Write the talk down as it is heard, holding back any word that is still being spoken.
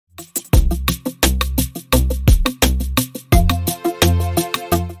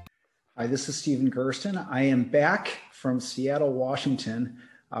this is Steven Gursten. I am back from Seattle, Washington,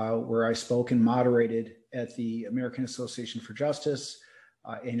 where I spoke and moderated at the American Association for Justice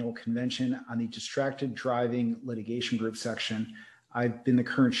annual convention on the Distracted Driving Litigation Group section. I've been the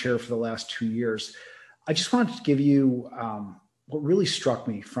current chair for the last 2 years. I just wanted to give you what really struck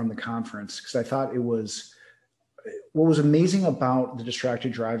me from the conference, because I thought it was what was amazing about the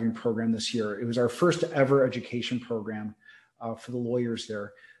Distracted Driving program this year. It was our first ever education program for the lawyers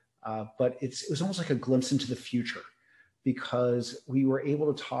there. But it was almost like a glimpse into the future, because we were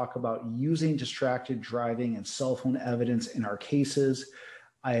able to talk about using distracted driving and cell phone evidence in our cases.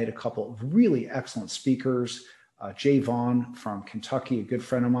 I had a couple of really excellent speakers. Jay Vaughn from Kentucky, a good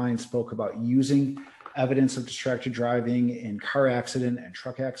friend of mine, spoke about using evidence of distracted driving in car accident and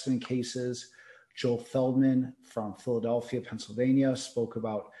truck accident cases. Joel Feldman from Philadelphia, Pennsylvania, spoke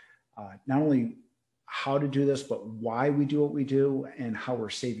about not only how to do this, but why we do what we do and how we're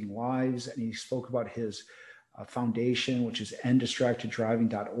saving lives. And he spoke about his foundation, which is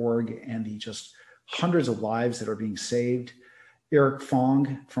enddistracteddriving.org, and the just hundreds of lives that are being saved. Eric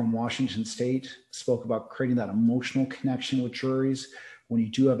Fong from Washington State spoke about creating that emotional connection with juries when you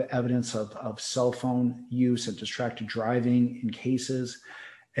do have evidence of cell phone use and distracted driving in cases.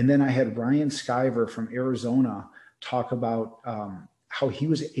 And then I had Ryan Skyver from Arizona talk about how he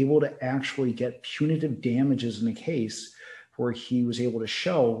was able to actually get punitive damages in a case where he was able to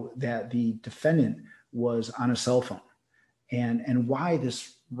show that the defendant was on a cell phone, and why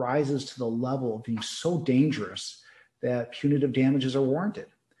this rises to the level of being so dangerous that punitive damages are warranted.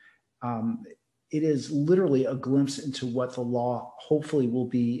 It is literally a glimpse into what the law hopefully will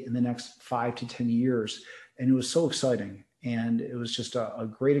be in the next 5 to 10 years. And it was so exciting. And it was just a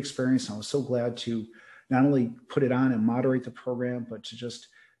great experience. I was so glad to not only put it on and moderate the program, but to just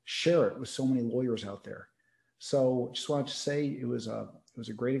share it with so many lawyers out there. So just wanted to say it was a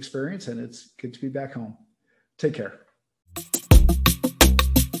great experience, and it's good to be back home. Take care.